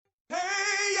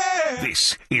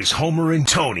This is Homer and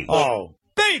Tony. Oh,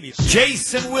 baby.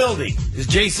 Jason Wilde. Is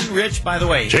Jason rich, by the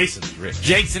way? Jason's rich.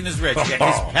 Jason is rich. Is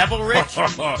Pebble rich? No.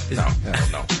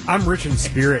 I'm rich in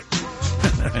spirit.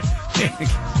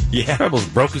 Yeah. Pebble's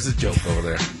broke as a joke over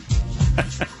there.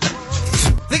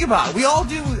 Think about it. We all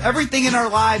do everything in our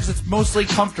lives that's mostly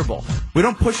comfortable. We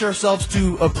don't push ourselves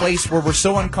to a place where we're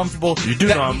so uncomfortable. You do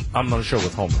that know I'm on the show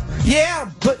with Homer, right?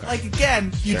 Yeah, but like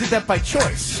again, you did that by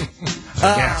choice.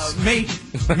 guess. Maybe.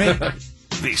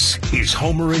 This is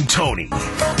Homer and Tony. In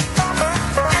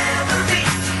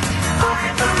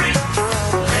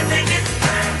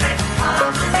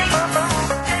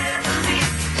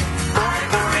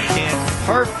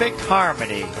perfect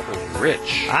harmony.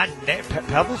 Rich.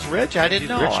 Pebble's rich? I didn't He's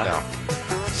know. rich now.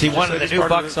 Is he one of the He's new part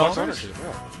Bucks the owners?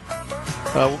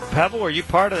 Yeah. Pebble, were you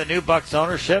part of the new Bucks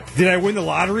ownership? Did I win the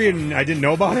lottery and I didn't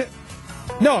know about it?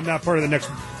 No, I'm not part of the next.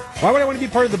 Why would I want to be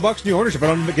part of the Bucks' new ownership? I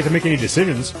don't get to make any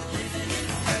decisions.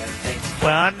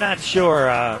 Well, I'm not sure.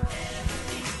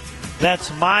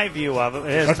 That's my view of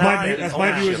it. That's my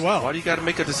view as well. Why do you got to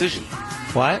make a decision?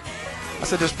 What? I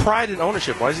said there's pride in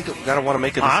ownership. Why does he got to want to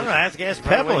make a decision? I'm going to ask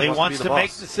Pebble. He wants to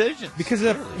make decisions. Because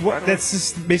that's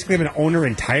just basically an owner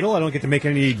and title. I don't get to make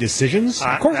any decisions.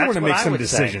 Of course, I want to make some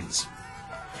decisions.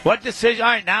 What decision?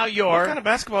 All right, now What kind of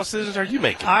basketball decisions are you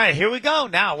making? All right, here we go.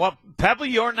 Now, Pebble,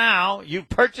 you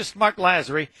purchased Mark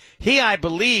Lazary. He, I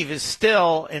believe, is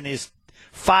still in his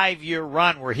 5-year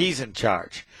run where he's in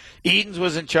charge. Edens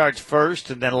was in charge first,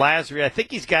 and then Lazary. I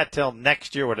think he's got till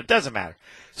next year. It doesn't matter.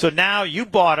 So now you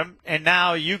bought him, and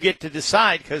now you get to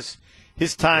decide because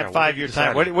his time, 5-year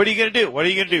time. What are you going to do? What are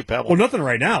you going to do, Pebble? Well, nothing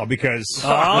right now because things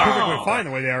are going fine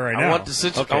the way they are right now. I want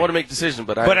to make decisions,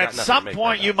 but at some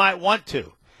point you might want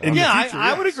to.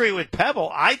 I would agree with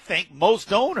Pebble. I think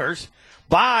most owners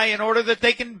buy in order that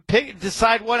they can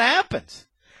decide what happens.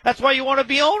 That's why you want to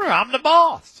be owner. I'm the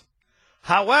boss.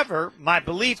 However, my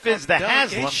belief is the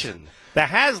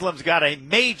Haslam's got a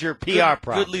major PR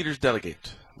problem. Good leaders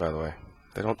delegate, by the way.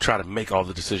 They don't try to make all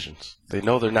the decisions. They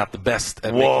know they're not the best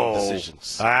at making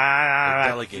decisions. They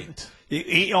delegate.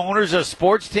 Owners of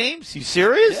sports teams? You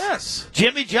serious? Yes.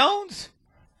 Jimmy Jones?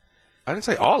 I didn't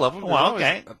say all of them. Well,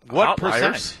 okay. What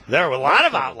percentage? There were a lot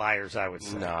of outliers, I would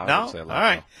say. No, I wouldn't say a lot. All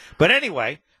right. But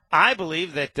anyway, I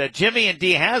believe that Jimmy and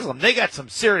Dee Haslam, they got some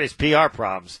serious PR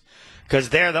problems because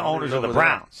they're the owners of the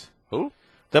Browns. Who?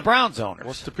 The Browns owners.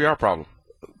 What's the PR problem?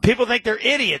 People think they're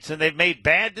idiots and they've made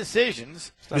bad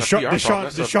decisions. Deshaun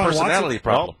personality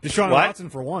problem. Deshaun Watson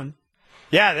for one.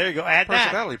 Yeah, there you go. Add that.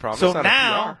 Personality problem. So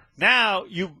now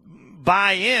you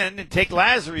buy in and take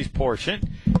Lazary's portion,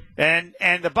 and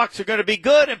the Bucks are going to be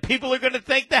good, and people are going to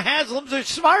think the Haslams are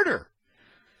smarter.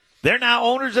 They're now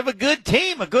owners of a good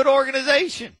team, a good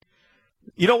organization.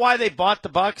 You know why they bought the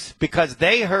Bucks? Because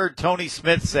they heard Tony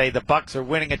Smith say the Bucks are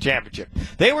winning a championship.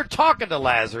 They were talking to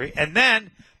Lazary, and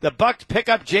then the Bucks pick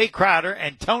up Jay Crowder,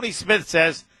 and Tony Smith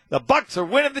says the Bucks are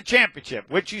winning the championship,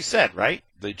 which you said, right?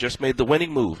 They just made the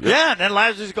winning move. Yep. Yeah, and then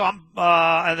Lazary's going,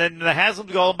 and then the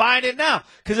Haslams go, I'm buying it now.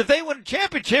 Because if they win a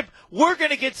championship, we're going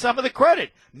to get some of the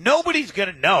credit. Nobody's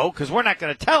going to know, because we're not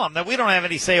going to tell them that we don't have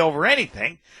any say over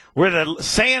anything. We're the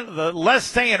less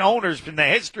saying owners in the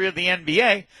history of the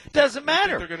NBA. Doesn't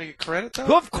matter. They're going to get credit, though?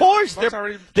 Well, of course.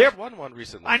 They've won one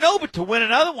recently. I know, but to win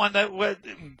another one,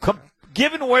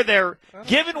 given where their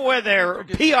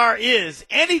PR is,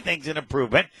 anything's an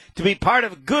improvement. To be part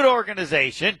of a good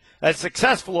organization, a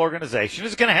successful organization,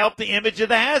 is going to help the image of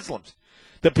the Haslams.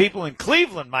 The people in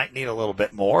Cleveland might need a little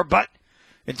bit more, but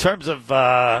in terms of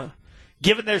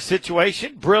given their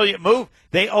situation, brilliant move.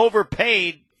 They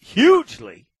overpaid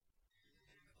hugely.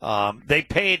 They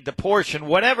paid the portion,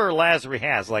 whatever Lazary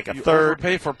has, like a third.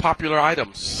 Overpay for popular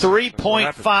items.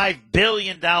 $3.5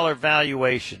 billion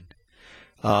valuation.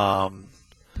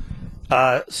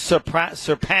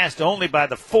 Surpassed only by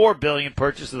the $4 billion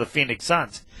purchase of the Phoenix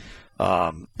Suns.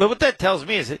 But what that tells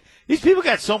me is that these people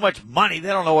got so much money they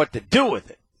don't know what to do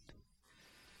with it.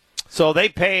 So they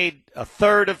paid a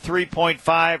third of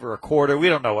 3.5 or a quarter. We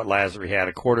don't know what Lazary had,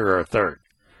 a quarter or a third.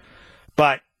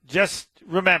 But just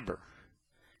remember,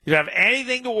 you don't have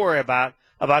anything to worry about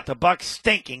the Bucks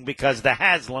stinking because the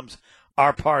Haslams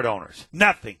are part owners.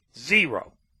 Nothing.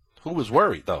 Zero. Who was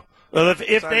worried, though? Well,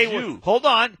 if they would, hold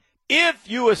on. If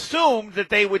you assumed that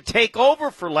they would take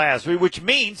over for Lazary, which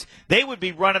means they would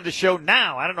be running the show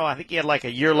now. I don't know. I think he had like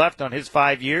a year left on his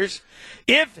 5 years.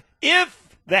 If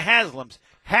the Haslams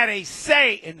had a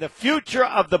say in the future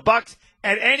of the Bucks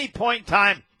at any point in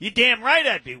time, you damn right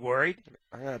I'd be worried.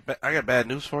 I got bad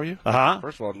news for you.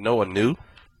 First of all, no one knew.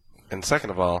 And second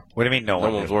of all, what do you mean no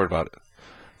one was worried about it?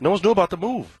 No one's knew about the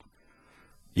move.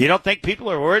 You don't think people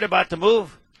are worried about the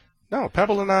move? No,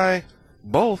 Pebble and I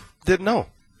both didn't know.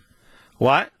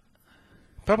 What?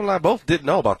 Pebble and I both didn't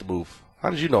know about the move. How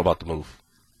did you know about the move?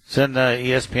 It's in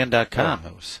ESPN.com.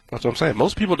 Oh, that's what I'm saying.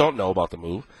 Most people don't know about the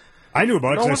move. I knew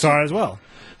about it because I saw it as well.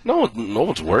 No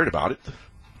one's worried about it.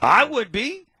 I would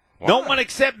be. Why? No one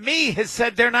except me has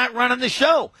said they're not running the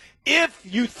show. If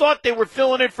you thought they were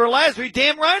filling it for Lasry,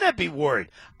 damn right I'd be worried.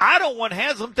 I don't want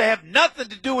Haslam to have nothing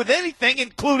to do with anything,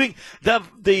 including the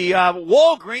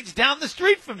Walgreens down the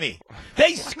street from me.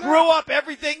 They screw up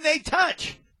everything they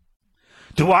touch.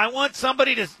 Do I want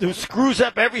somebody who screws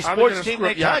up every sports team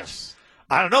they touch?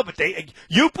 I don't know, but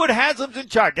you put Haslam's in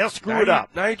charge. They'll screw it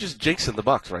up. Now you're just jinxing the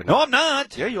Bucks right now. No, I'm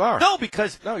not. Yeah, you are. No,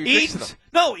 because you're jinxing them.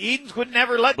 Edens would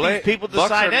never let these people decide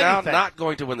Bucks are anything. now not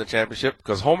going to win the championship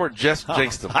because Homer just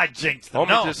jinxed them. I jinxed them.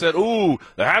 Homer just said, "Ooh,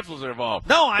 the Haslam's are involved."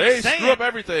 No, I'm they saying screw up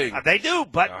everything. They do,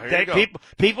 but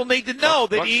people need to know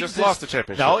that Bucks Edens just lost the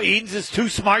championship. No, Edens is too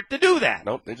smart to do that.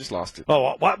 Nope, they just lost it.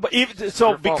 Oh,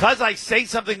 because I say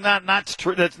something that's not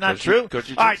true. All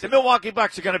right, the Milwaukee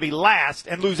Bucks are going to be last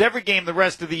and lose every game the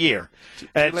rest of the year.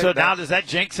 And so now does that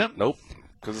jinx them? Nope.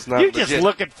 Because it's not You're legit. just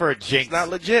looking for a jinx. It's not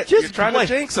legit. You're trying to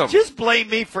jinx them. Just blame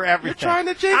me for everything. You're trying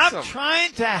to jinx them. I'm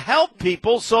trying to help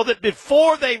people so that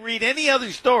before they read any other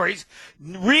stories,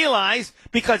 realize,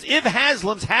 because if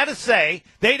Haslam's had a say,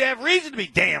 they'd have reason to be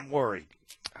damn worried.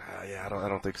 Yeah, I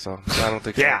don't think so. I don't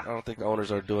think so. I don't think the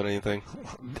owners are doing anything.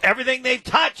 Everything they've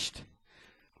touched.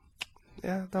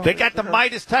 Yeah, they got the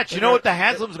Midas touch. You know what the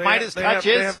Haslam's Midas touch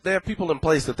is? They have people in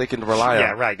place that they can rely on.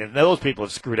 Yeah, right. And those people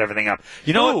have screwed everything up.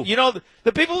 You know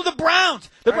the people of the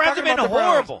Browns. The Browns have been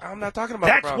horrible. I'm not talking about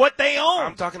the Browns. That's what they own.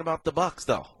 I'm talking about the Bucks,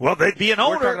 though. Well, they'd be an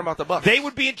owner. We're talking about the Bucks. They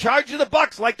would be in charge of the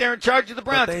Bucks like they're in charge of the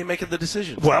Browns. But they ain't making the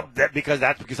decisions. Well, because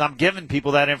I'm giving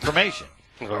people that information.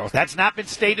 That's not been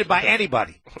stated by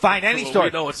anybody. Find any story.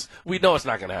 We know it's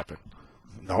not going to happen.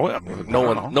 No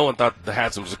one thought the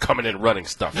Haslam's were coming in running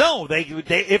stuff. No,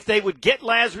 if they would get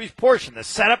Lasry's portion, the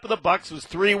setup of the Bucks was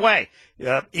three-way.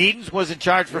 Edens was in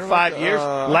charge for 5 years.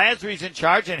 Lasry's in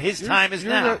charge, and his time is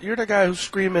now. You're the guy who's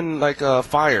screaming like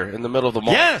fire in the middle of the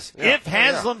mall. Yes, if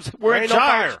Haslam's were in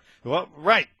charge. Well,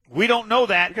 right. We don't know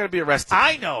that. You're going to be arrested.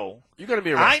 I know. You're going to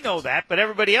be arrested. I know that, but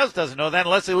everybody else doesn't know that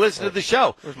unless they listen to the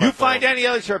show. You find any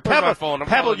other story.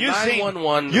 Pebble, you've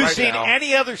seen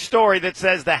any other story that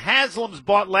says the Haslams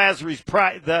bought Lasry's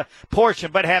the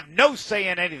portion but have no say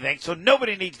in anything, so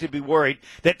nobody needs to be worried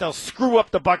that they'll screw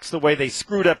up the Bucks the way they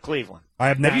screwed up Cleveland. I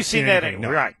have not you seen that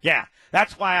anywhere? No. Right, yeah.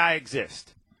 That's why I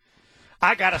exist.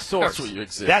 I got a source. That's what you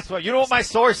exist. That's what. You know what my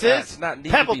source is?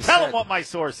 Pebble, tell them what my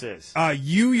source is.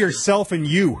 You, yourself, and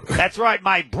you. That's right,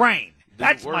 my brain.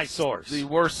 That's my source. The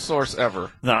worst source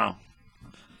ever. No.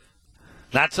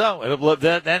 Not so.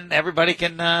 Then everybody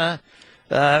can. How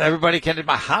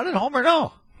did Homer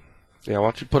know? Yeah, why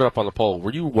don't you put it up on the poll?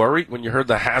 Were you worried when you heard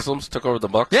the Haslams took over the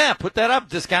Bucks? Yeah, put that up.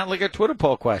 Discount Liquor Twitter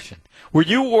poll question. Were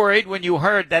you worried when you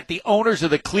heard that the owners of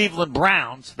the Cleveland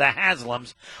Browns, the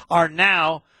Haslams, are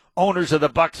now owners of the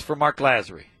Bucks for Mark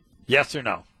Lasry? Yes or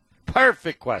no?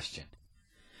 Perfect question.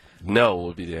 No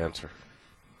would be the answer.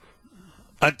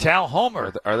 Until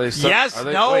Homer. Are they going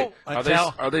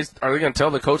to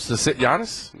tell the coach to sit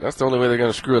Giannis? That's the only way they're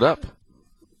going to screw it up.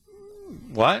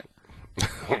 What?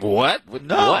 What?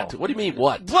 No. What? What do you mean,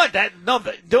 what? What?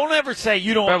 Don't ever say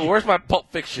you don't. Remember, where's my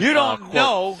Pulp Fiction? You don't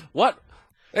know. What?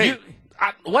 Hey,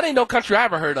 what ain't no country I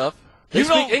ever heard of? You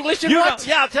speak English in what?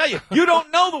 Yeah, I'll tell you. You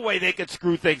don't know the way they could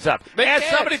screw things up. Ask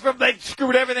somebody they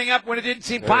screwed everything up when it didn't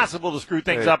seem possible to screw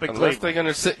things up in Cleveland. Unless they're going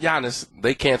to sit Giannis,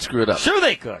 they can't screw it up. Sure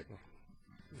they could.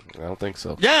 I don't think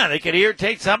so. Yeah, they could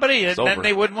irritate somebody, and then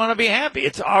they wouldn't want to be happy.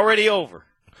 It's already over.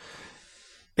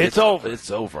 It's over. It's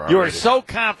over already. You are so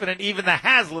confident even the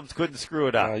Haslams couldn't screw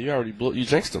it up. You already you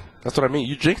jinxed them. That's what I mean.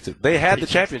 You jinxed it. They had the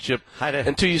championship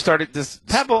until you started this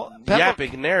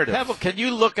yapping narrative. Pebble, can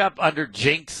you look up under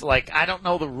jinx? Like, I don't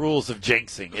know the rules of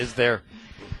jinxing. Is there?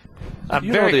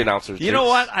 know the announcers. You know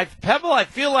what? Pebble, I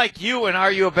feel like you, and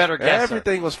are you a better guesser?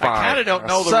 Everything was fine. I kind of don't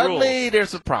know the rules. Suddenly,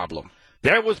 there's a problem.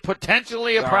 There was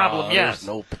potentially a problem, yes. There's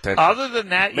no potential. Other than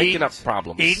that, making up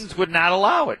problems. Edens would not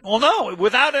allow it. Well, no.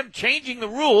 Without him changing the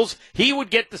rules, he would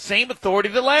get the same authority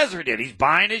that Lasry did. He's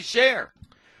buying his share.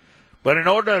 But in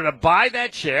order to buy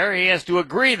that share, he has to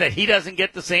agree that he doesn't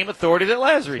get the same authority that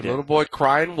Lasry did. Little boy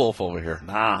crying wolf over here.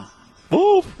 Nah.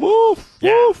 Woof, woof,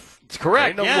 yeah. woof. It's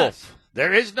correct, There ain't no wolf.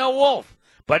 There is no wolf.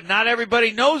 but not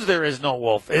everybody knows there is no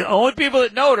wolf. The only people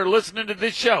that know it are listening to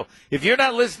this show. If you're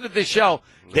not listening to this show,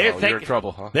 they're thinking, you're in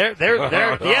trouble, huh? They're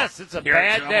yes, it's a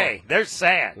bad day. They're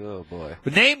sad. Oh, boy.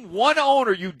 But name one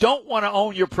owner you don't want to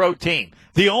own your pro team.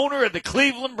 The owner of the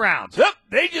Cleveland Browns. Yep,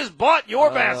 they just bought your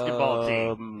basketball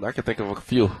team. I can think of a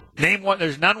few. Name one.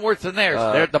 There's none worse than theirs.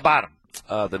 They're at the bottom.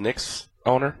 The Knicks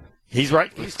owner. He's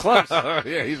right. He's close.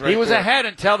 Yeah, he's right. He was there. ahead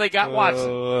until they got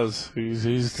Watson. He's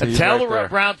Until right the there.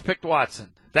 Browns picked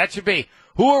Watson. That should be.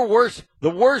 Who are worse? The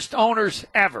worst owners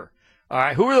ever. All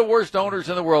right. Who are the worst owners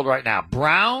in the world right now?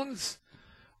 Browns,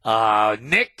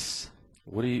 Knicks.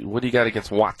 What do you got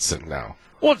against Watson now?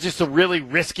 Well, it's just a really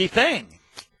risky thing.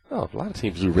 Oh, a lot of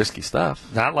teams do risky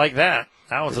stuff. Not like that.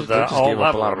 That was They at just the whole gave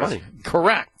up a level lot of risk. money.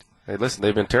 Correct. Hey, listen,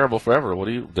 they've been terrible forever.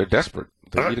 They're desperate.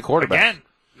 They need a quarterback. Again,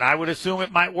 I would assume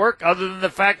it might work other than the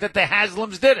fact that the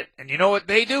Haslams did it. And you know what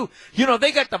they do?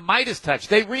 They got the Midas touch.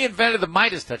 They reinvented the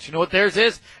Midas touch. You know what theirs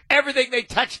is? Everything they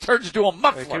touch turns into a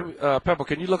muffler. Pebble,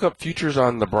 can you look up futures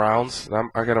on the Browns?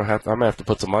 I'm gonna have to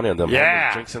put some money on them.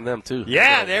 Yeah. I'm jinxing them too.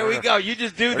 Yeah, there we go. You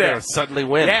just do They're gonna that. suddenly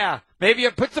win. Yeah. Maybe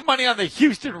you put some money on the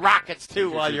Houston Rockets,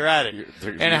 too, while you're at it.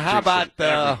 You're And how jinxing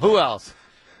about who else?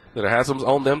 Do the Haslams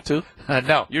own them too?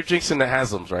 No. You're jinxing the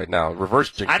Haslams right now.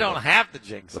 Reverse jinxing. I don't them. have the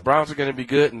jinx. The Browns are going to be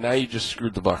good, and now you just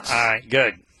screwed the Bucks. All right,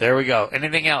 good. There we go.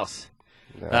 Anything else?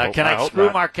 I Can I hope screw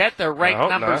not. Marquette? They're ranked I hope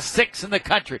number not. 6 in the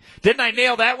country. Didn't I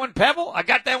nail that one, Pebble? I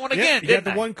got that one again, you didn't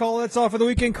got the I? one call that's off for the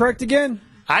weekend correct again?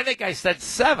 I think I said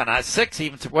 7. 6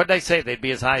 even. What did I say? They'd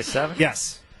be as high as 7?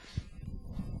 Yes.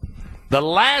 The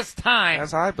last time.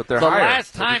 That's high, but they're the higher.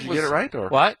 last So time did you was. get it right, or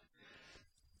What?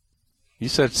 You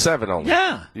said 7 only.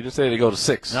 Yeah. You didn't say they go to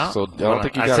 6. No. So I don't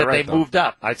think you I got said it right. they though. moved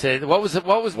up. I said, what was it?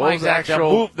 What was my What was the exact?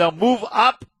 actual- They'll move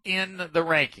up in the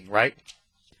ranking, right?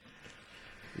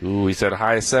 Ooh, he said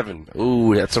high as 7.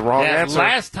 Ooh, that's a wrong answer.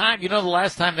 Last time, the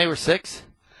last time they were 6?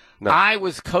 No. I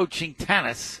was coaching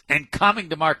tennis and coming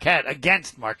to Marquette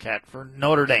against Marquette for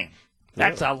Notre Dame.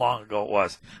 That's how long ago it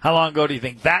was. How long ago do you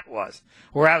think that was?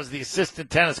 Where I was the assistant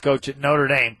tennis coach at Notre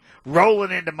Dame,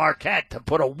 rolling into Marquette to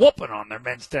put a whooping on their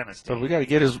men's tennis So team. we got to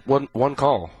get his one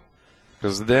call.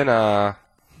 Because then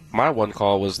my one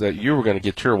call was that you were going to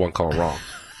get your one call wrong.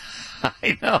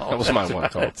 I know. That was my one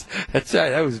call. That's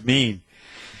right. That was mean.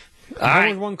 All Number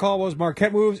right. one call was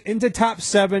Marquette moves into top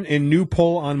 7 in new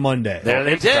poll on Monday. There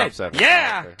they It's top did. 7.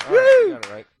 Yeah. Okay. All right, you got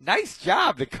it right. Nice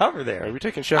job to cover there. Are we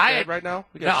taking Chef Ed right now?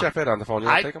 We got No. Chef Ed on the phone. You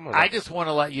want to take him? Or I not? just want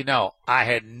to let you know, I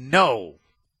had no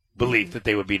belief that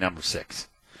they would be number 6.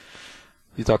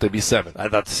 You thought they'd be 7. I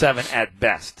thought 7 at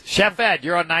best. Chef Ed,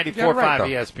 you're on 94.5 You got it right, though.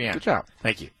 ESPN. Good job.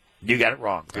 Thank you. You got it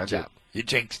wrong. Good I job. did. You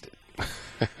jinxed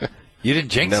it. You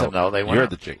didn't jinx No, them, though. They went you're up.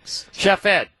 the jinx. Chef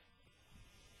Ed.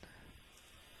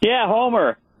 Yeah,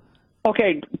 Homer.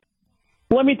 Okay,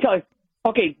 let me tell you.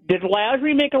 Okay, did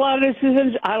Lasry make a lot of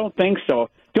decisions? I don't think so.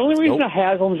 The only reason Nope. the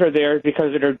Haslams are there is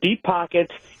because of their deep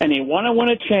pockets, and they want to win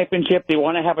a championship. They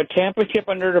want to have a championship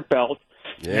under their belt.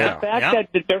 Yeah. The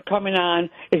fact that they're coming on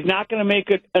is not going to make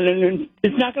it.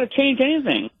 It's not going to change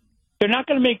anything. They're not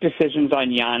going to make decisions on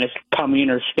Giannis coming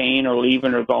or staying or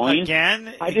leaving or going.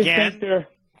 I just think they're.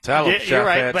 Tell him, You're Chef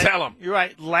right. Ed. But Tell him. You're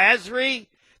right. Lasry,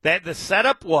 that the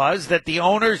setup was that the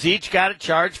owners each got a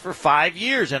charge for 5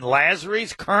 years, and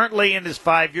Lasry's currently in his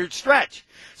 5-year stretch.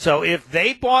 So if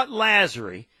they bought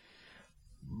Lasry,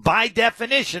 by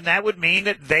definition, that would mean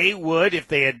that they would, if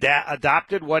they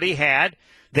adopted what he had,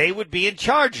 they would be in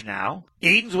charge now.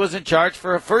 Edens was in charge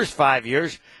for the first 5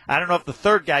 years. I don't know if the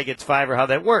third guy gets 5 or how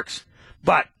that works.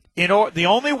 But the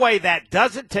only way that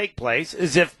doesn't take place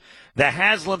is if the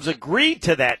Haslams agreed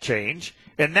to that change,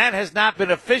 and that has not been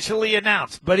officially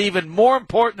announced. But even more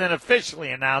important than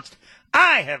officially announced,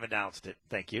 I have announced it.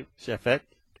 Thank you, Chef Ed.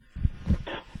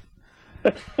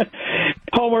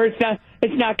 Homer, it's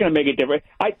not going to make a difference.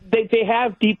 They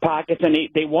have deep pockets, and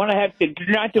they want to have. They're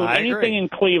not doing I agree. anything in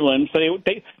Cleveland, so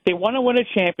they want to win a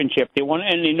championship. They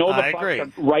know the I Bucks agree. are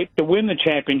right to win the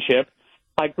championship.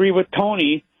 I agree with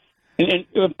Tony. And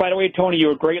by the way, Tony, you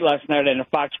were great last night in the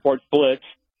Fox Sports Blitz.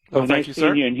 It was thank nice you, seeing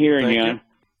sir. you and hearing Thank you. you.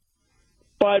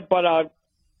 But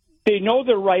they know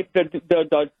they're right.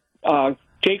 The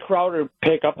Jay Crowder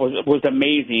pickup was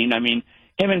amazing. I mean,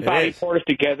 him and It Bobby is. Portis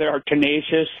together are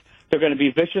tenacious. They're going to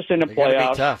be vicious in the They're going to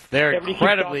playoffs. be tough. They're Everybody keeps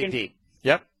incredibly talking. deep.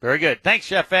 Yep, very good. Thanks,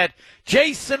 Chef Ed.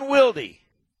 Jason Wilde.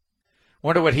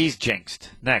 Wonder what he's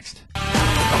jinxed. Next.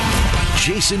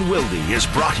 Jason Wilde is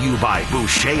brought to you by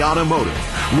Boucher Automotive,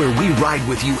 where we ride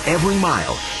with you every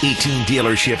mile. 18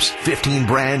 dealerships, 15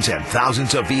 brands, and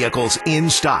thousands of vehicles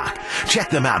in stock. Check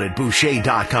them out at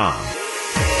Boucher.com.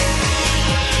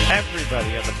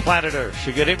 Everybody on the planet Earth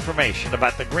should get information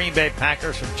about the Green Bay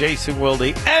Packers from Jason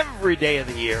Wilde every day of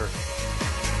the year.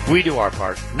 We do our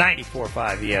part.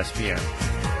 94.5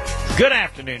 ESPN. Good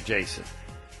afternoon, Jason.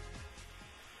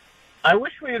 I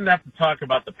wish we didn't have to talk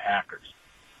about the Packers.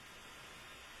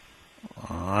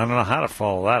 I don't know how to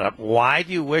follow that up. Why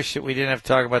do you wish that we didn't have to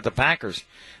talk about the Packers?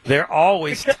 They're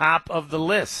always top of the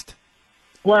list.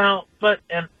 Well, but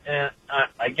and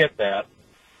I get that.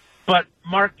 But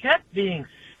Marquette being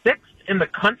sixth in the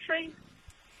country?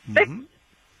 Sixth? Mm-hmm.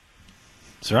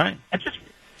 That's right. That's just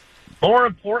more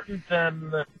important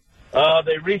than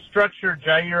they restructured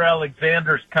Jair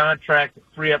Alexander's contract to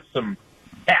free up some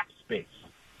cap space.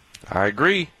 I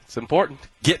agree. It's important.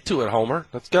 Get to it, Homer.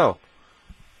 Let's go.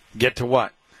 Get to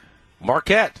what?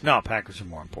 Marquette. No, Packers are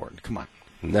more important. Come on.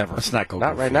 Never. Let's not go.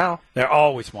 Not right now. They're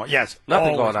always more. Yes.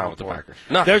 Nothing going on with the Packers.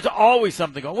 Nothing. There's always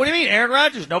something going. What do you mean, Aaron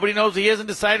Rodgers? Nobody knows. He hasn't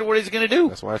decided what he's going to do.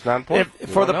 That's why it's not important.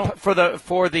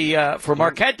 For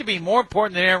Marquette to be more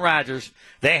important than Aaron Rodgers,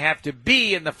 they have to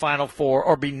be in the Final Four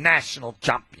or be national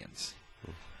champions.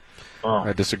 Oh.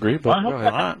 I disagree, but go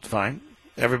ahead. It's fine.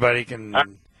 Everybody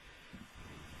can.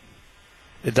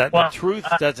 The truth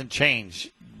doesn't change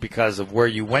because of where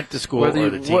you went to school or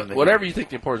the team. Whatever you think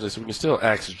the importance is, we can still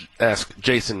ask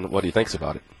Jason what he thinks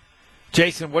about it.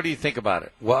 Jason, what do you think about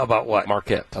it? About what?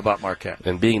 Marquette. About Marquette.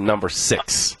 And being number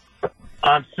 6.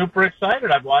 I'm super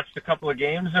excited. I've watched a couple of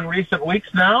games in recent weeks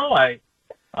now.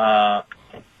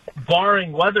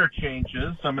 Barring weather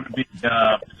changes, I'm going to be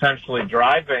potentially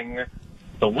driving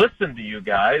to listen to you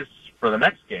guys for the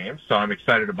next game, so I'm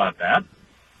excited about that.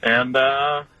 And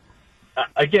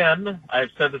again, I've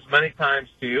said this many times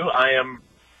to you, I am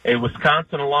a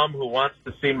Wisconsin alum who wants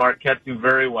to see Marquette do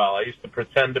very well. I used to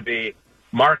pretend to be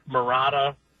Mark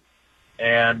Murata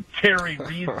and Terry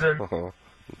Reason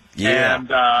and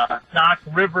Doc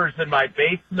Rivers in my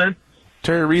basement.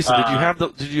 Terry Reason, did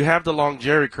you have the long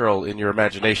Jerry curl in your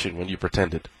imagination when you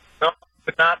pretended? No, I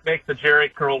could not make the Jerry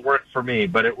curl work for me,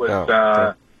 but it was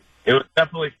it was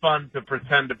definitely fun to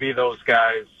pretend to be those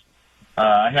guys.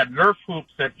 I had Nerf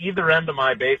hoops at either end of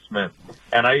my basement,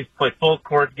 and I used to play full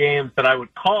court games that I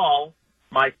would call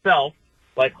myself,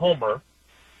 like Homer,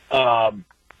 and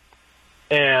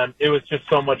it was just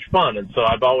so much fun. And so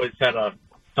I've always had a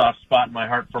soft spot in my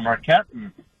heart for Marquette,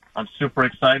 and I'm super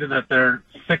excited that they're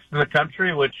sixth in the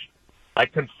country, which I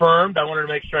confirmed. I wanted to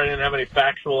make sure I didn't have any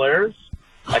factual errors.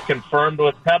 I confirmed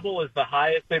with Pebble is the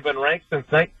highest they've been ranked since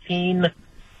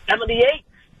 1978.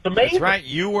 That's right.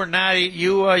 You were not.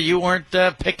 You weren't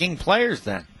picking players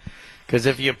then, because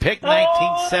if you picked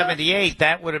 1978,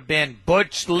 that would have been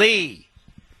Butch Lee.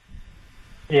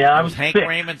 Yeah, it was Hank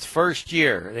Raymond's first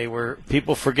year.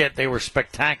 People forget they were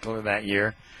spectacular that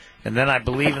year, and then I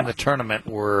believe in the tournament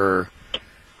were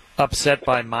upset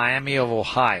by Miami of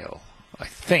Ohio. I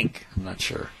think. I'm not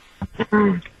sure.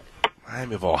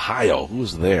 Miami of Ohio. Who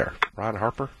was there? Ron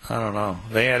Harper? I don't know.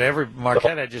 They had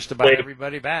Marquette had just about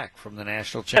everybody back from the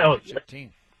national championship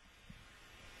team.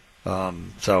 All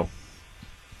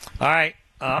right,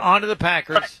 on to the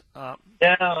Packers.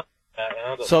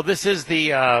 So this is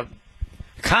the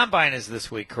Combine is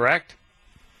this week, correct?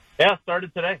 Yeah,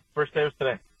 started today. First day was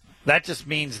today. That just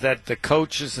means that the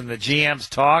coaches and the GMs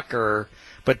talk,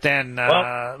 but then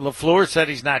LaFleur said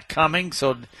he's not coming,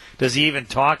 so does he even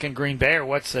talk in Green Bay?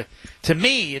 Or to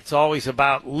me, it's always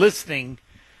about listening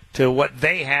to what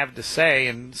they have to say,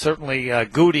 and certainly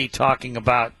Goody talking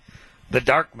about the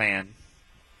Dark Man,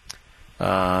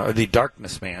 or the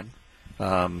Darkness Man.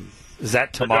 Is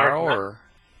that tomorrow? Or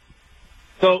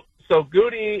So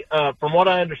Goody, from what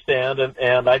I understand,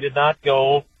 and I did not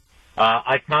go,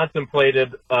 I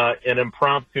contemplated an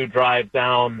impromptu drive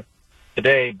down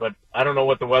today, but I don't know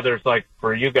what the weather's like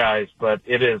for you guys, but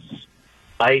it is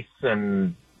ice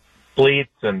and sleet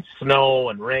and snow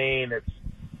and rain. It's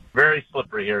very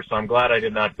slippery here, so I'm glad I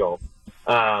did not go.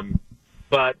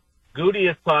 But Goody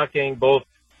is talking both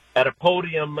at a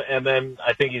podium, and then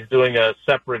I think he's doing a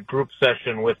separate group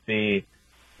session with the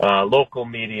local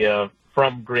media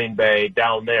from Green Bay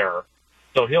down there.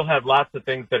 So he'll have lots of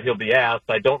things that he'll be asked.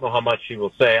 I don't know how much he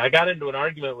will say. I got into an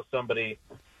argument with somebody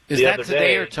Is the that other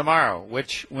today day. or tomorrow?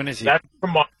 When is he? That's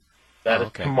tomorrow. That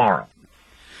is tomorrow.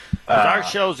 Our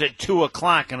show's at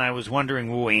 2:00, and I was wondering,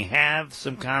 will we have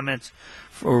some comments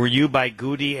for you by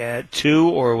Goody at 2,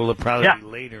 or will it probably be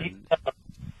later?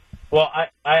 Well,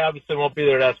 I obviously won't be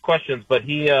there to ask questions, but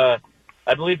I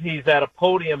believe he's at a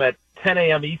podium at 10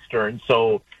 a.m. Eastern,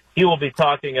 so he will be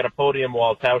talking at a podium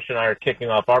while Tausch and I are kicking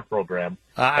off our program.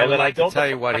 I would like to tell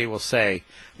you what he will say.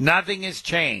 Nothing has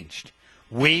changed.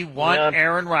 We want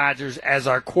Aaron Rodgers as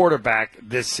our quarterback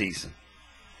this season.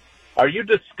 Are you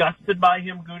disgusted by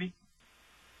him, Goody?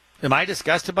 Am I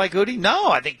disgusted by Goody?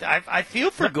 No, I think I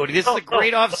feel for Goody. This is a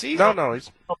great offseason.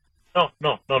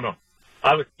 No.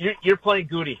 You're playing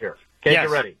Goody here. Okay, yes.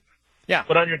 Get ready. Yeah.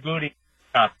 Put on your Goody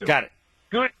costume. Got it.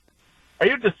 Goody, are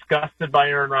you disgusted by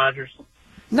Aaron Rodgers?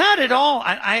 Not at all.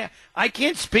 I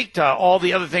can't speak to all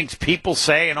the other things people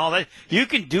say and all that. You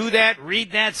can do that,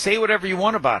 read that, say whatever you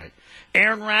want about it.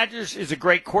 Aaron Rodgers is a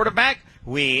great quarterback.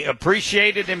 We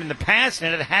appreciated him in the past,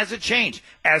 and it hasn't changed.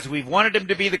 As we've wanted him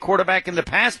to be the quarterback in the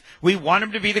past, we want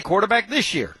him to be the quarterback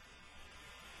this year.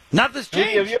 Nothing's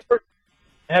changed.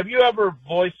 Have you ever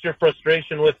voiced your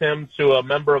frustration with him to a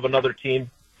member of another team?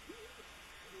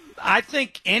 I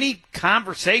think any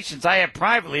conversations I have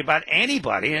privately about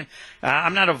anybody, and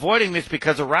I'm not avoiding this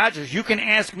because of Rodgers, you can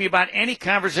ask me about any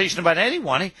conversation about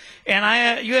anyone,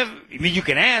 and you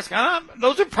can ask.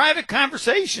 Those are private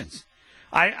conversations.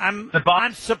 I'm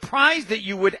surprised that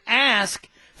you would ask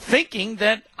thinking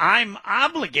that I'm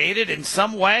obligated in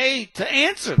some way to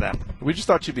answer them. We just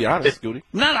thought you'd be honest, Goody.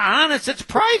 Not honest. It's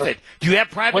private. Do you have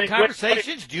private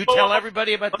conversations? Do you tell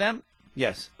everybody about them?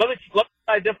 Yes. Let me try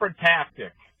a different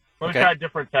tactic. Let me try a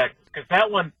different tactic, because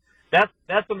that one, that's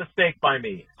a mistake by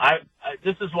me.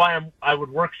 This is why I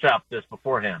would workshop this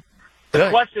beforehand. The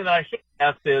question that I should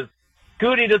ask is,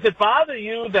 Goody, does it bother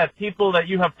you that people that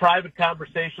you have private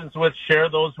conversations with share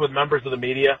those with members of the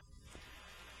media?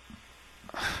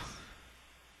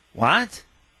 What?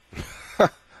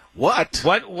 What?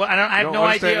 I have no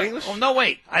idea. English? Oh, no,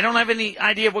 wait. I don't have any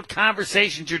idea what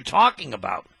conversations you're talking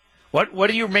about. What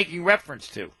are you making reference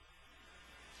to?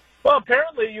 Well,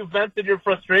 apparently you vented your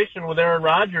frustration with Aaron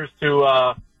Rodgers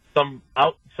to some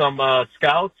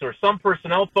scouts or some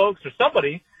personnel folks or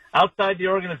somebody outside the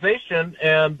organization,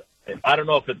 and I don't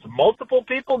know if it's multiple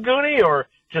people, Goody, or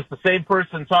just the same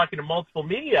person talking to multiple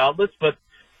media outlets, but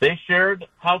they shared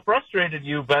how frustrated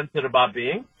you vented about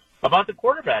the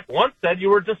quarterback. One said you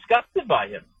were disgusted by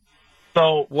him.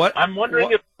 So I'm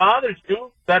wondering if it bothers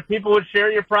you that people would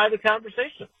share your private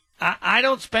conversations. I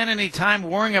don't spend any time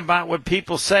worrying about what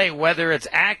people say, whether it's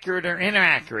accurate or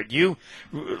inaccurate. You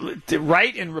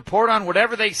write and report on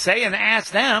whatever they say and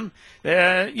ask them,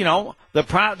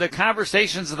 the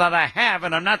conversations that I have,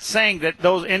 and I'm not saying that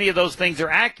any of those things are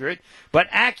accurate, but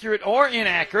accurate or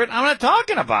inaccurate, I'm not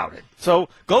talking about it. So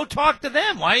go talk to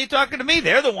them. Why are you talking to me?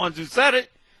 They're the ones who said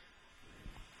it.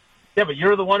 Yeah, but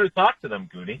you're the one who talked to them,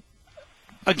 Goody.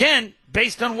 Again,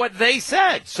 based on what they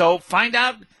said. So find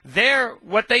out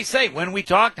what they say. When we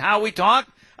talked, how we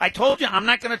talked. I told you I'm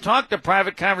not going to talk to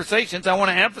private conversations. I want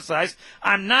to emphasize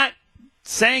I'm not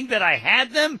saying that I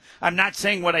had them. I'm not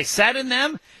saying what I said in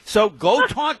them. So go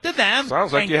talk to them.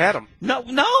 Sounds like you had them. No,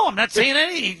 I'm not saying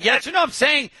anything. Yes or no. I'm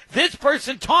saying this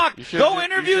person talked. Go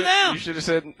interview them. You should have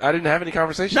said I didn't have any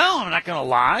conversations. No, I'm not going to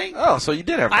lie. Oh, so you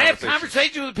did have conversations. I have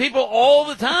conversations with people all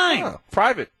the time. Oh,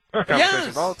 private.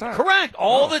 Yes, all the time. Correct,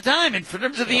 all the time. In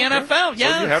terms of the NFL,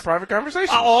 yes. So you have private conversations.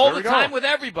 All the time with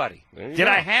everybody. Did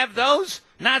I have those?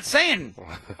 Not saying.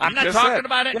 I'm not talking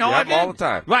about it. No, I didn't. All the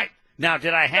time. Right. Now,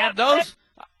 did I have those?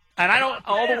 And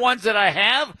all the ones that I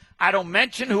have, I don't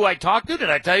mention who I talked to. Did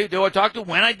I tell you who I talked to,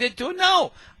 when I did to it?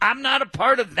 No. I'm not a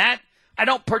part of that. I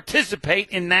don't participate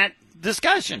in that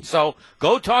discussion. So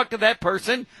go talk to that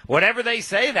person. Whatever they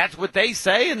say, that's what they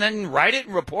say, and then write it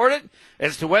and report it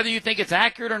as to whether you think it's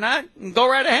accurate or not. And go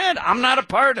right ahead. I'm not a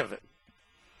part of it.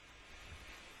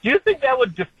 Do you think that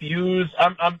would diffuse?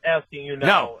 I'm asking you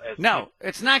now. No,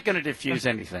 it's not going to diffuse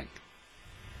anything.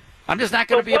 I'm just not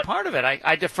going to be a part of it.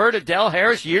 I deferred to Del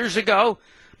Harris years ago.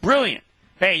 Brilliant.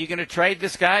 Hey, you going to trade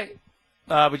this guy?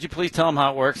 Would you please tell him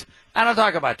how it works? I don't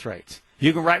talk about trades.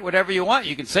 You can write whatever you want.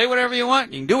 You can say whatever you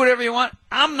want. You can do whatever you want.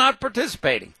 I'm not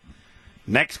participating.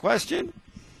 Next question.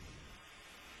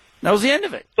 That was the end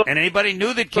of it. And anybody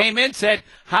new that came in said,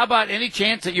 how about any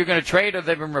chance that you're going to trade, or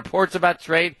there have been reports about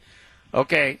trade?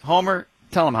 Okay, Homer,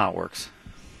 tell him how it works.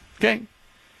 Okay?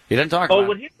 He doesn't talk about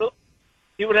it.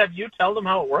 He would have you tell them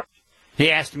how it works?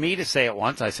 He asked me to say it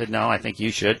once. I said, no, I think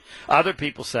you should. Other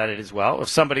people said it as well. If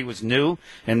somebody was new,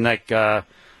 and like Tom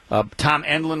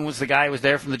Endlin was the guy who was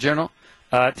there from the Journal,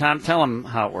 Tom, tell him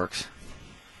how it works.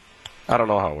 I don't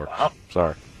know how it works. Wow.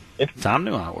 Sorry. Tom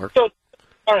knew how it worked. So,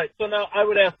 all right, so now I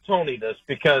would ask Tony this,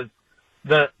 because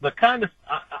the kind of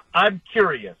I'm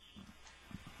curious,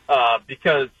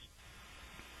 because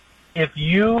if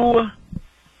you're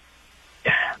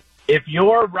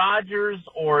Rodgers,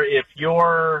 or if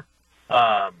you're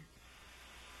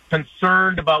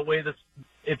concerned about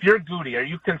if you're Goody, are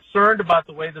you concerned about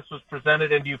the way this was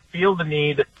presented, and do you feel the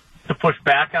need to push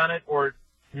back on it, or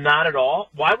not at all?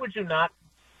 Why would you not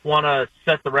want to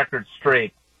set the record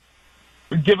straight,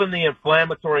 given the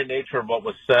inflammatory nature of what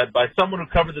was said by someone who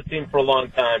covered the team for a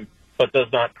long time, but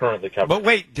does not currently cover. But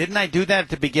wait, didn't I do that at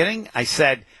the beginning? I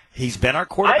said he's been our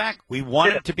quarterback. We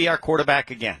want him to be our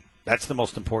quarterback again. That's the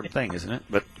most important thing, isn't it?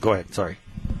 But go ahead. Sorry.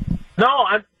 No,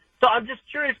 I'm just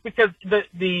curious because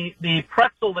the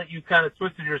pretzel that you kind of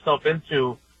twisted yourself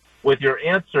into with your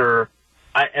answer,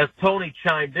 as Tony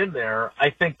chimed in there, I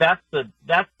think that's the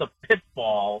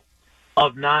pitfall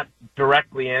of not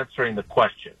directly answering the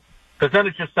question, because then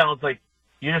it just sounds like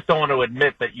you just don't want to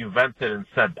admit that you vented and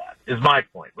said that. Is my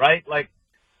point, right? Like,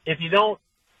 if you don't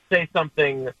say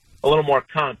something a little more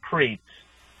concrete,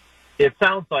 it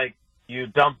sounds like you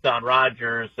dumped on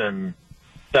Rodgers and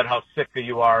said how sick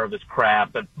you are of his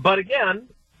crap. But again,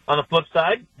 on the flip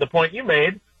side, the point you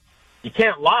made, you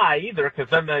can't lie either, because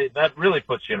then that really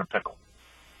puts you in a pickle.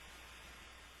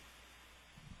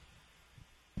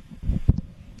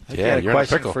 Yeah, you're in a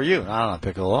pickle. For you. Not on a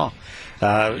pickle at all.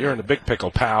 You're in a big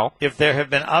pickle, pal. If there have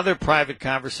been other private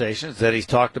conversations that he's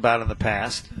talked about in the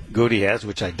past, Goody has,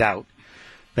 which I doubt,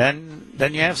 then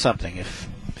you have something. If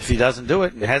he doesn't do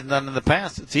it and hasn't done it in the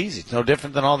past, it's easy. It's no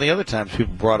different than all the other times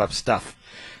people brought up stuff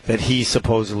that he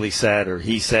supposedly said or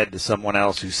he said to someone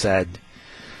else who said,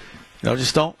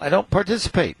 I don't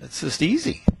participate. It's just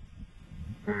easy.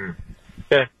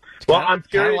 Okay. Well, I'm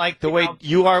curious. Kind of like the way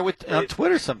you are on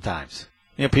Twitter sometimes.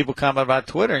 People comment about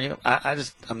Twitter.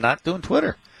 I'm not doing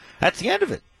Twitter. That's the end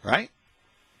of it, right?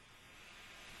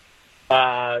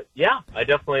 Yeah, I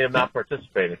definitely am not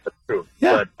participating. That's true.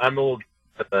 Yeah. But I'm a little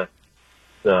at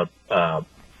the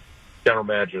general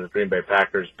manager of the Green Bay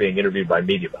Packers being interviewed by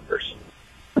media members.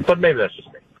 But maybe that's just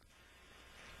me.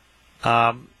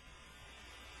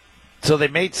 So they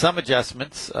made some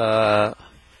adjustments. Do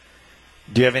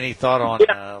you have any thought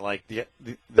on like the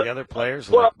other players,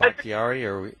 like Bakhtiari,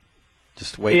 or we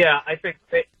just wait? Yeah, I think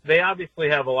they obviously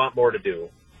have a lot more to do.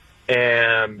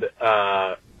 And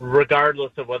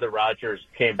regardless of whether Rodgers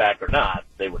came back or not,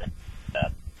 they would have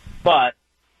that. But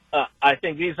I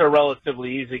think these are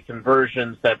relatively easy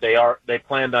conversions that they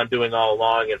planned on doing all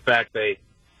along. In fact, they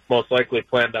most likely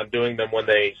planned on doing them when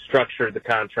they structured the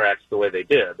contracts the way they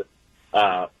did,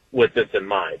 with this in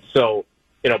mind. So,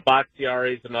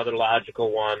 Bakhtiari is another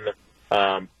logical one.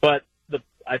 But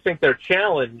I think their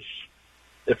challenge,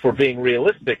 if we're being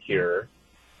realistic here,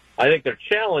 I think their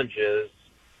challenge is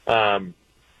 $6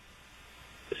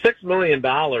 million,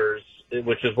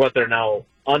 which is what they're now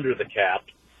under the cap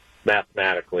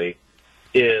mathematically,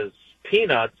 is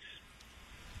peanuts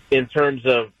in terms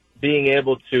of being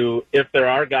able to, if there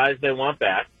are guys they want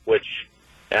back, which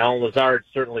Alan Lazard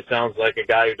certainly sounds like a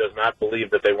guy who does not believe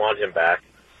that they want him back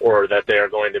or that they are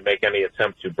going to make any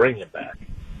attempt to bring him back.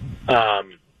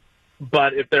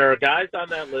 But if there are guys on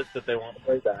that list that they want to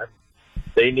bring back,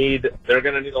 they're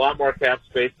going to need a lot more cap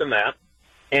space than that.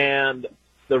 And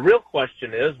the real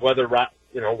question is whether,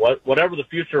 whatever the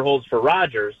future holds for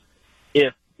Rodgers,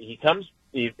 if he says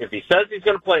he's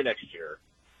going to play next year,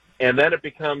 and then it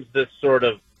becomes this sort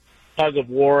of tug of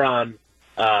war on,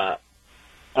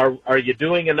 are you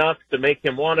doing enough to make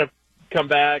him want to come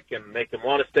back and make him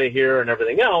want to stay here and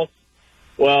everything else?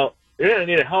 Well, you're going to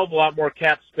need a hell of a lot more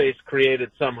cap space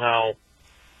created somehow to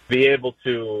be able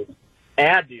to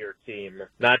add to your team,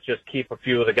 not just keep a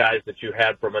few of the guys that you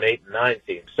had from an 8 and 9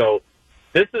 team. So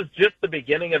this is just the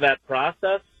beginning of that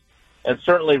process, and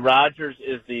certainly Rodgers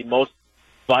is the most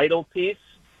vital piece,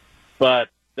 but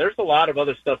there's a lot of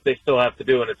other stuff they still have to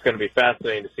do, and it's going to be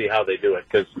fascinating to see how they do it,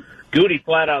 because Goody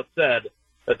flat out said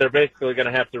that they're basically going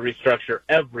to have to restructure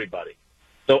everybody.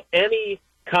 So any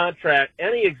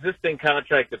existing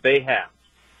contract that they have,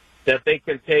 that they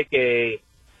can take a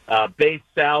base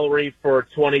salary for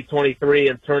 2023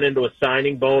 and turn into a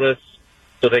signing bonus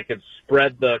so they can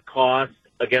spread the cost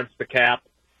against the cap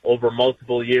over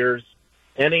multiple years.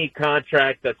 Any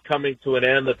contract that's coming to an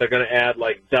end that they're going to add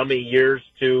like dummy years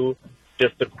to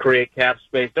just to create cap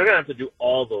space, they're going to have to do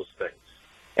all those things.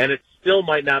 And it still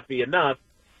might not be enough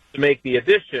to make the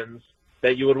additions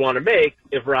that you would want to make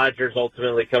if Rodgers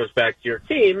ultimately comes back to your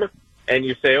team and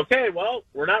you say, okay, well,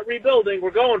 we're not rebuilding, we're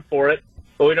going for it,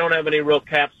 but we don't have any real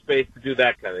cap space to do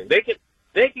that kind of thing.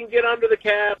 They can get under the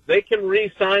cap, they can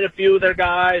re-sign a few of their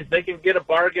guys, they can get a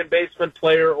bargain basement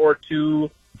player or two,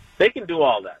 they can do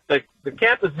all that. The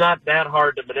cap is not that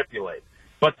hard to manipulate,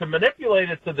 but to manipulate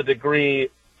it to the degree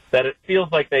that it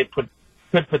feels like they could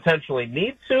potentially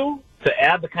need to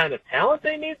add the kind of talent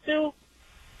they need to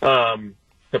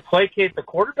placate the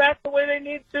quarterback the way they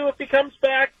need to if he comes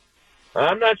back,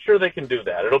 I'm not sure they can do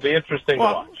that. It'll be interesting to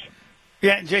watch.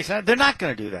 Yeah, Jason, they're not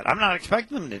going to do that. I'm not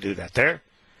expecting them to do that.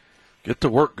 Get to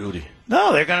work, Goody.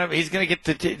 No, he's going to get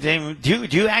the team. Do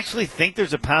you actually think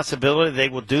there's a possibility they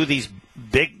will do these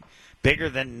bigger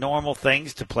than normal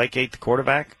things to placate the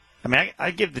quarterback? I mean,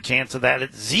 I give the chance of that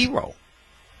at 0.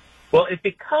 Well, if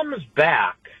he comes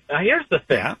back, now here's the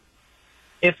thing. Yeah.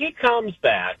 If he comes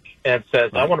back and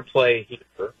says, "I want to play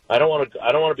here. I don't want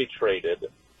to be traded,"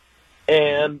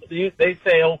 and they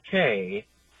say, "Okay,"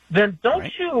 then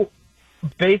don't you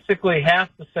basically have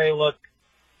to say, "Look,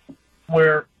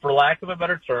 we're, for lack of a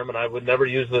better term, and I would never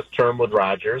use this term with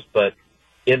Rodgers, but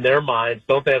in their minds,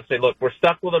 don't they have to say, look, we're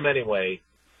stuck with him anyway.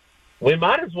 We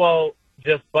might as well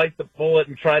just bite the bullet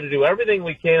and try to do everything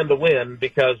we can to win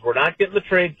because we're not getting the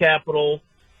trade capital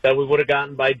that we would have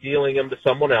gotten by dealing him to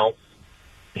someone else.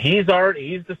 He's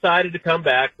decided to come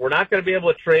back. We're not going to be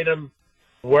able to trade him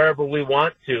wherever we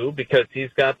want to because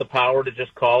he's got the power to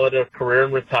just call it a career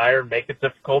and retire and make it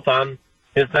difficult on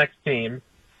his next team.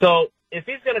 So if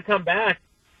he's going to come back,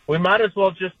 we might as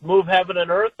well just move heaven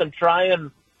and earth and try and,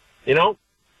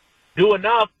 do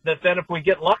enough that then if we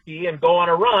get lucky and go on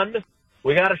a run,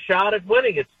 we got a shot at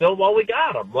winning it still while we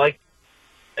got him. Like,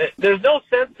 there's no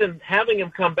sense in having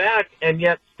him come back and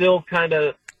yet still kind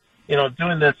of,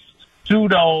 doing this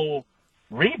pseudo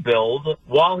rebuild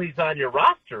while he's on your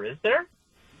roster, is there?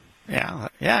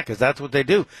 Yeah, because that's what they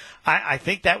do. I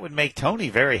think that would make Tony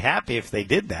very happy if they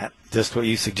did that, just what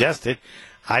you suggested.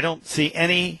 I don't see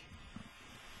any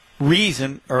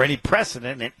reason or any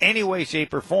precedent in any way,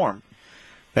 shape, or form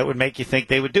that would make you think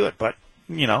they would do it. But,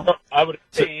 I would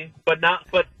agree,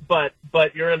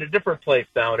 but you're in a different place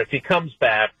now. And if he comes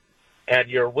back and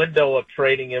your window of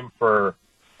trading him for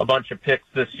a bunch of picks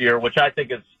this year, which I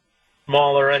think is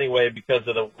smaller anyway because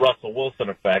of the Russell Wilson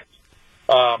effect,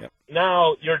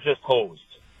 now you're just hosed.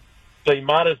 So you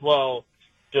might as well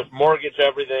just mortgage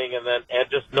everything and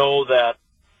just know that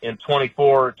in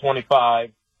 24 or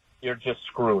 25, you're just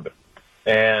screwed.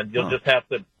 And you'll just have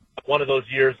to, one of those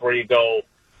years where you go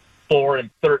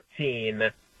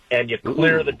 4-13 and you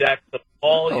clear the decks of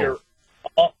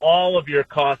all of your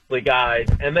costly guys.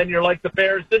 And then you're like the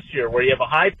Bears this year where you have a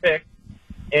high pick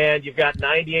and you've got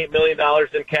 $98 million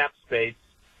in cap space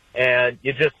and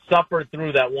you just suffered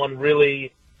through that one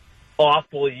really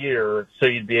awful year so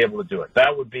you'd be able to do it.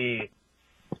 That would be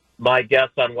my guess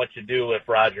on what you do if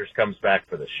Rodgers comes back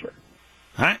for this year.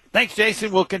 All right. Thanks,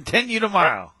 Jason. We'll continue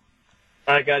tomorrow.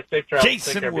 All right, guys. Safe travel.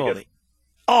 Jason Wilde.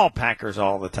 All Packers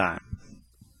all the time.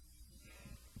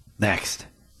 Next.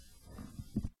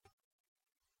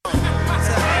 I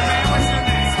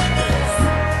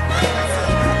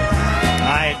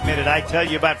admit it. I tell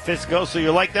you about Fisco, so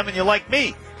you like them and you like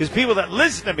me. Because people that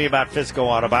listen to me about Fisco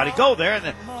Auto Body go there and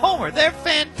then, Homer, they're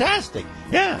fantastic.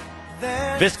 Yeah.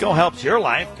 Visco helps your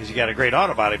life because you got a great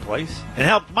auto body place. It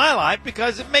helped my life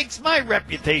because it makes my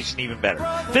reputation even better.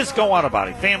 Fisco Auto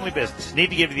Body, family business.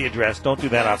 Need to give you the address. Don't do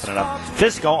that often enough.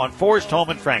 Fisco on Forest Home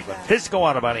in Franklin. Fisco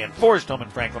Auto Body on Forest Home in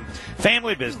Franklin.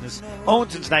 Family business.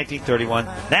 Owned since 1931.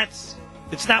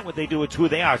 It's not what they do, it's who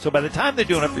they are. So by the time they're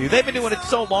doing it for you, they've been doing it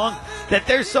so long that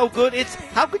they're so good. It's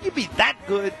how could you be that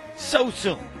good so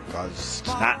soon? Because it's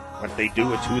not what they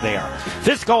do, it's who they are.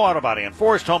 Fisco Auto Body and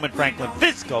Forest Home in Franklin.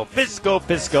 Fisco,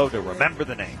 to remember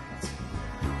the name.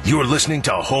 You're listening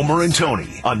to Homer and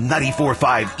Tony on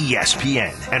 94.5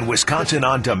 ESPN and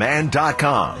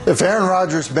WisconsinOnDemand.com. If Aaron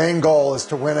Rodgers' main goal is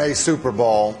to win a Super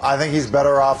Bowl, I think he's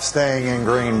better off staying in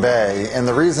Green Bay. And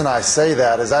the reason I say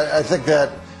that is I think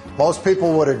that most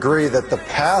people would agree that the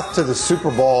path to the Super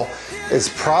Bowl is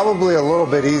probably a little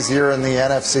bit easier in the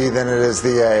NFC than it is the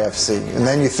AFC. And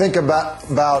then you think about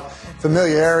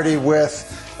familiarity with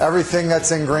everything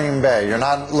that's in Green Bay. You're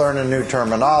not learning new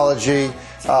terminology.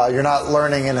 You're not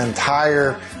learning an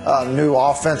entire new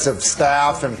offensive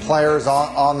staff and players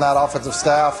on that offensive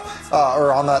staff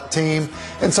or on that team.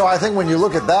 And so I think when you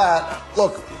look at that,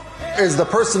 look, is the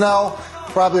personnel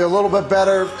probably a little bit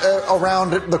better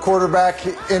around the quarterback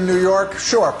in New York?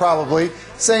 Sure, probably.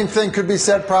 Same thing could be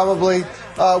said probably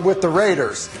with the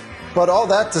Raiders. But all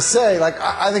that to say,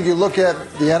 I think you look at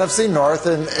the NFC North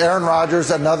and Aaron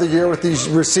Rodgers, another year with these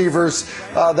receivers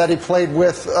that he played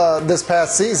with this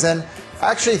past season.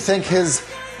 I actually think his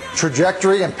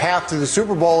trajectory and path to the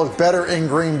Super Bowl is better in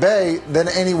Green Bay than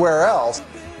anywhere else.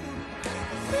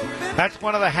 That's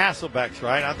one of the Hasselbecks,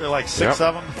 right? Aren't there like 6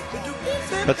 of them?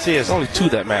 Let's see. There's only 2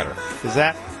 that matter. Is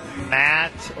that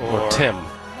Matt or Tim?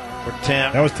 Or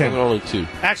Tim. That was Tim. Only 2.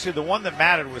 Actually, the one that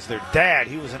mattered was their dad.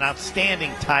 He was an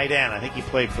outstanding tight end. I think he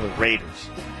played for the Raiders.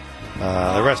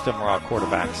 The rest of them were all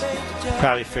quarterbacks.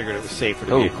 Probably figured it was safer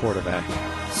to be a quarterback.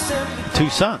 2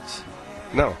 sons.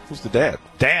 No. Who's the dad?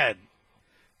 Dad.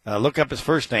 Look up his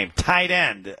first name. Tight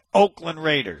end. Oakland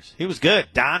Raiders. He was good.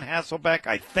 Don Hasselbeck,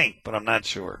 I think, but I'm not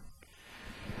sure.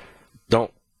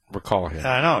 Don't recall him.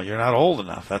 I know, you're not old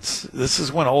enough. This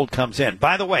is when old comes in.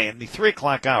 By the way, in the 3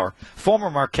 o'clock hour, former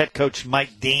Marquette coach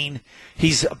Mike Dean,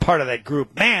 he's a part of that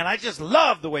group. Man, I just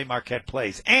love the way Marquette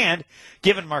plays. And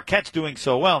given Marquette's doing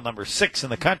so well, number 6 in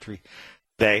the country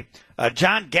today,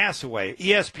 John Gassaway,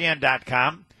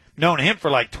 ESPN.com, known him for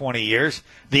like 20 years,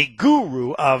 the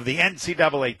guru of the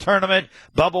NCAA tournament,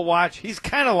 Bubble Watch. He's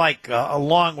kind of like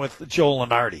along with Joe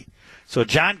Lunardi. So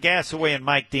John Gassaway and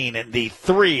Mike Dean in the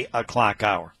 3 o'clock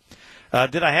hour.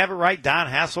 Did I have it right? Don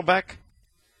Hasselbeck?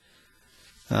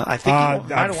 I think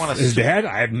he might have won his dad?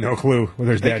 I have no clue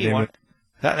whether his dad named it.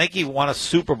 I think he won a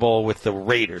Super Bowl with the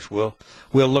Raiders. We'll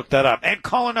look that up. And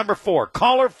caller number 4.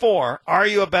 Caller 4, are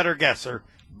you a better guesser?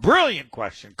 Brilliant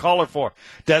question. Caller 4.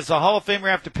 Does the Hall of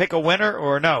Famer have to pick a winner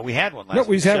or no? We had one last week.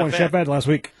 No, we had one. Chef Ed last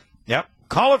week. Yep.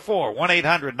 Caller 4,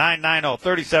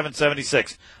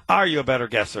 1-800-990-3776. Are you a better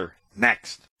guesser?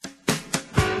 Next.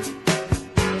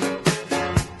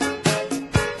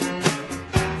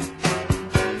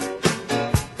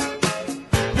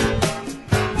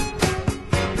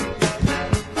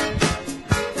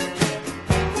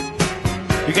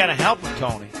 You got to help him,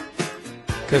 Tony.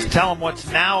 Because tell them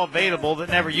what's now available that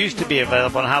never used to be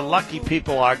available and how lucky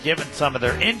people are given some of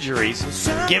their injuries,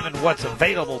 given what's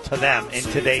available to them in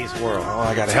today's world. Oh,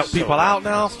 I got to help people out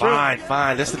now? Fine.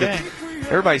 That's okay.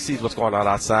 Everybody sees what's going on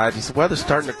outside. The weather's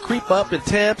starting to creep up in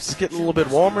temps. It's getting a little bit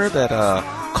warmer. That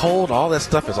cold, all that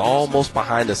stuff is almost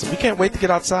behind us. And we can't wait to get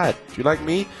outside. If you're like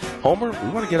me, Homer, we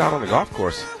want to get out on the golf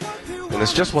course. And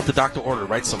it's just what the doctor ordered,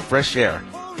 right? Some fresh air.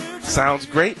 Sounds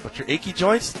great, but your achy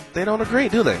joints, they don't agree,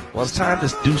 do they? Well, it's time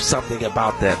to do something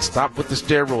about that. Stop with the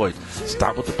steroids.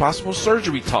 Stop with the possible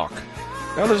surgery talk.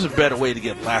 Now there's a better way to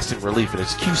get lasting relief, and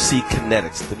it's QC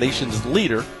Kinetics, the nation's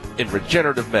leader in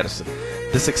regenerative medicine.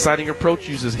 This exciting approach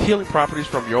uses healing properties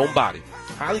from your own body,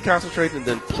 highly concentrated and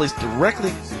then placed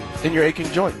directly in your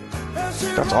aching joint.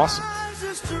 That's awesome.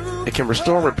 It can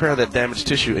restore and repair that damaged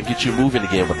tissue and get you moving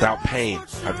again without pain.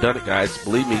 I've done it, guys.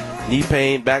 Believe me. Knee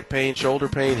pain, back pain, shoulder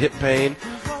pain, hip pain.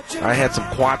 I had some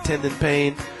quad tendon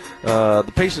pain.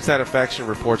 The patient satisfaction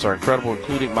reports are incredible,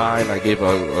 including mine. I gave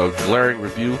a glaring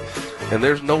review, and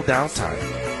there's no downtime.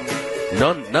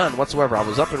 None whatsoever. I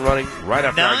was up and running right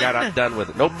after I got done with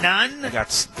it. Nope. None? I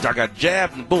got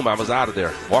jabbed, and boom, I was out of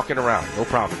there, walking around. No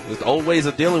problem. It's the old ways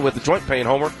of dealing with the joint pain,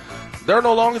 Homer. They're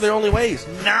no longer the only ways.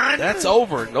 None? That's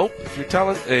over. Nope. If they're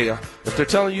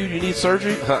telling you need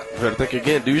surgery, you better think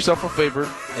again. Do yourself a favor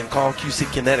and call QC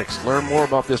Kinetics. Learn more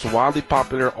about this wildly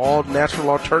popular, all-natural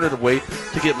alternative way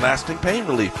to get lasting pain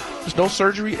relief. There's no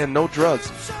surgery and no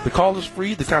drugs. The call is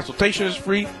free. The consultation is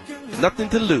free. Nothing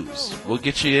to lose. We'll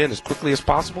get you in as quickly as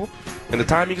possible, and the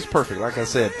timing is perfect. Like I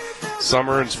said,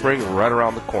 summer and spring are right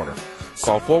around the corner.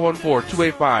 Call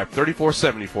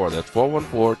 414-285-3474. That's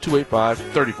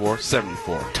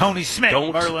 414-285-3474. Tony Smith,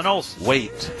 Merlin Olsen.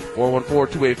 Wait.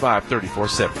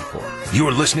 414-285-3474.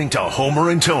 You're listening to Homer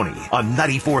and Tony on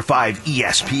 94.5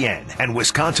 ESPN and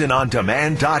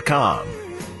WisconsinOnDemand.com.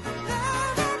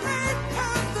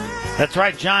 That's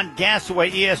right, John Gassaway,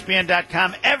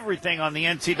 ESPN.com. Everything on the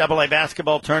NCAA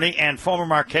basketball tourney, and former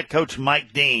Marquette coach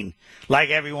Mike Dean. Like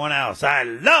everyone else, I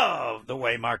love the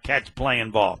way Marquette's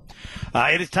playing ball.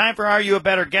 It is time for Are You a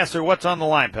Better Guesser? What's on the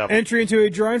line, Pebble? Entry into a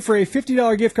drawing for a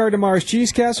 $50 gift card to Mars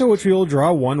Cheese Castle, which we will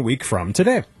draw 1 week from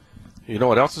today. You know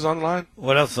what else is on the line?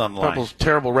 What else is on the line? Pebble's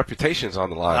terrible reputation is on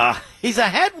the line. He's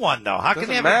ahead one, though. How Doesn't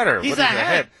can he matter. He's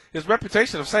ahead. His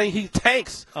reputation of saying he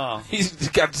tanks. Oh. He's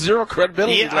got zero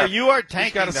credibility. You are tanking.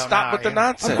 He's got to stop with the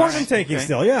nonsense. Of course I'm tanking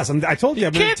still, yes. I told you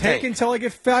I'm going to tank until I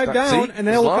get 5 down, and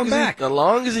then it'll come back. As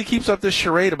long as he keeps up this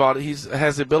charade about it, he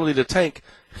has the ability to tank,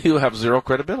 he'll have zero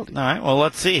credibility. All right, well,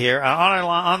 let's see here.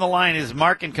 On the line is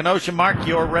Mark in Kenosha. Mark,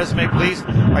 your resume, please.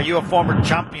 Are you a former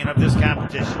champion of this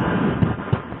competition?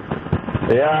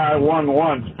 Yeah, I won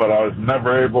once, but I was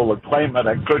never able to claim it.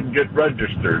 I couldn't get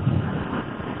registered.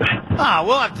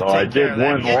 We'll have to so take I care did of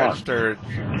that. win Registered.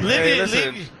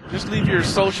 Listen, just leave your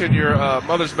social and your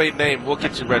mother's maiden name. We'll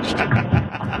get you registered. All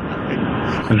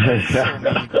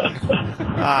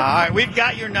right, we've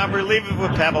got your number. Leave it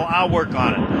with Pebble. I'll work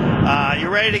on it. You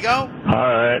ready to go? All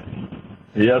right.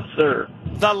 Yes, sir.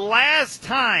 The last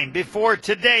time before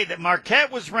today that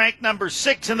Marquette was ranked number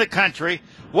 6 in the country,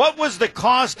 what was the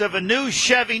cost of a new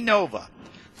Chevy Nova?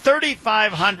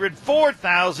 $3,500,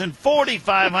 $4,000,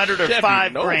 $4,500, or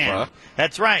 $5,000?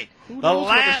 That's right. The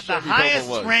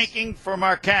highest ranking for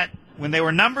Marquette when they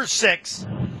were number 6,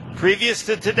 previous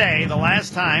to today, the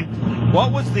last time.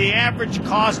 What was the average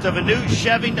cost of a new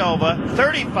Chevy Nova?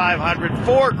 $3,500,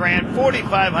 $4,000,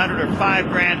 $4,500, or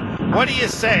 $5,000? What do you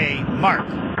say, Mark?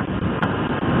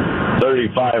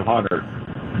 $3,500.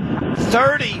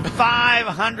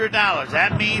 $3,500.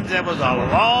 That means that was a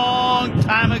long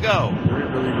time ago.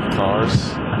 Cars.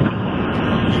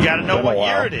 You got to know what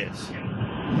year it is.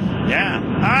 Yeah.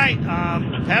 All right.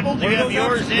 Pebble, do you have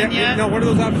yours in yet? No, what are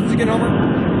those options again, Homer?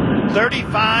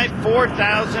 35,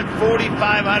 4,000,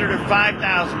 4,500, or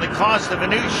 5,000. The cost of a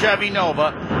new Chevy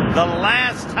Nova. The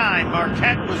last time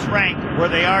Marquette was ranked where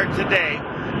they are today,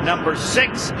 number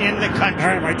 6 in the country. All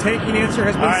right, my tanking answer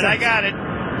has been All right, sent. I got it.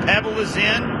 Pebble is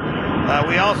in.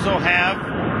 We also have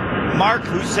Mark,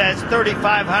 who says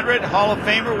 3,500. Hall of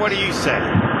Famer, what do you say?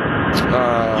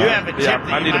 You have a tip that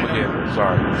I need them again.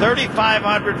 Sorry.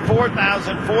 3,500,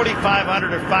 4,000,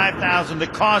 4,500, or 5,000. The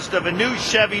cost of a new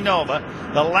Chevy Nova.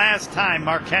 The last time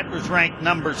Marquette was ranked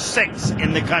number 6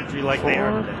 in the country, like they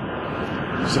are today.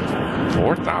 Is it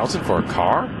 4,000 for a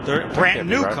car? Brand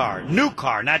new car. New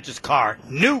car, not just car.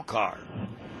 New car.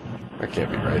 That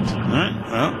can't be right.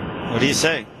 Well, what do you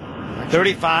say?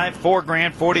 35, 4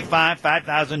 grand, 45,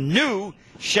 5,000. New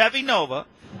Chevy Nova.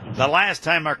 The last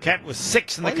time Marquette was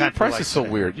 6 in the country. The price is so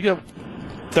weird. You got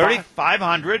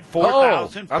 3,500,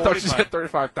 4,000. I thought you said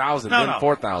 35,000, then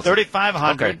 4,000.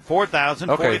 3,500, 4,000,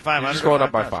 4,500. You're just going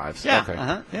up by 5s. Yeah. Okay.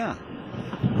 Yeah.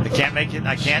 I can't make it.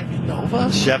 I can't. Chevy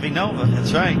Nova? Chevy Nova.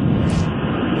 That's right.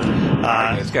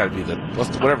 It's got to be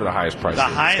whatever the highest price is. The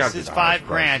highest is 5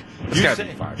 grand.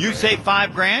 You say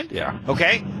 5 grand? Yeah.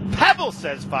 Okay. Pebble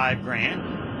says 5 grand.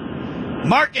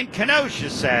 Mark in Kenosha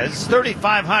says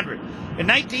 3,500. In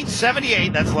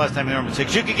 1978, that's the last time you were number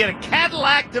 6, you could get a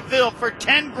Cadillac DeVille for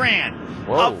 10 grand.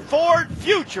 Whoa. A Ford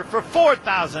Future for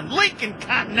 4,000. Lincoln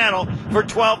Continental for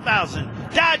 12,000.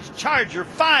 Dodge Charger,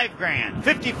 5 grand.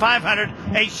 5,500.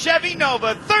 A Chevy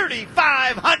Nova,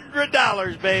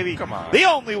 $3,500, baby. Come on. The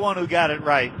only one who got it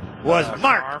right was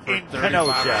Mark in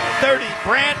Kenosha. 30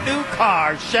 brand new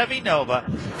car, Chevy Nova,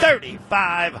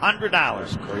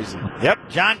 $3,500. Crazy. Yep,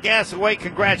 John Gassaway,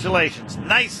 congratulations.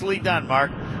 Nicely done,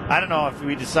 Mark. I don't know if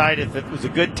we decide if it was a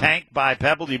good tank by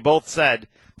Pebble. You both said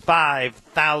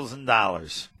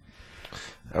 $5,000.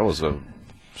 That was a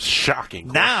shocking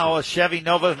question. Now, a Chevy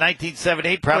Nova of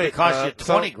 1978 probably cost you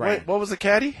 20 grand. Wait, what was the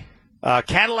caddy?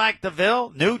 Cadillac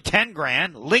DeVille, new 10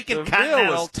 grand. Lincoln DeVille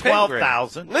Continental, was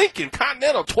 12,000. Lincoln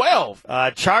Continental, 12.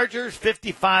 Chargers,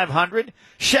 5,500.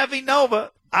 Chevy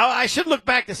Nova. I should look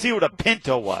back to see what a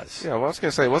Pinto was. Yeah, well, I was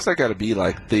going to say, what's that got to be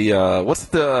like? What's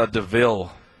the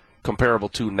DeVille comparable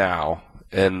to now,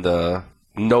 and the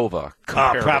Nova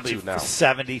comparable probably to now?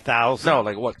 70,000. No,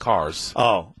 like what cars?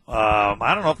 Oh,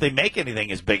 I don't know if they make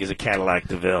anything as big as a Cadillac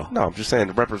DeVille. No, I'm just saying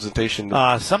the representation.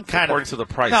 Some kind according to the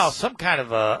price. No, some kind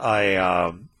of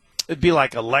it'd be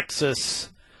like a Lexus,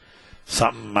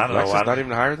 something. I don't know. Lexus not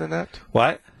even higher than that.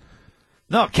 What?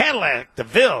 No, Cadillac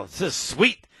DeVille. It's just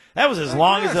sweet. That was as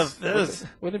long as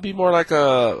Wouldn't it be more like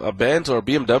a Benz or a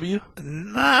BMW?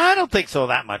 No, I don't think so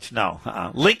that much, no.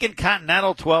 Lincoln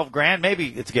Continental, 12 grand.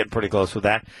 Maybe it's getting pretty close with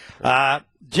that.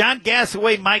 John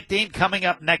Gassaway, Mike Dean coming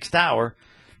up next hour.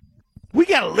 We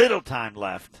got a little time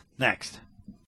left. Next.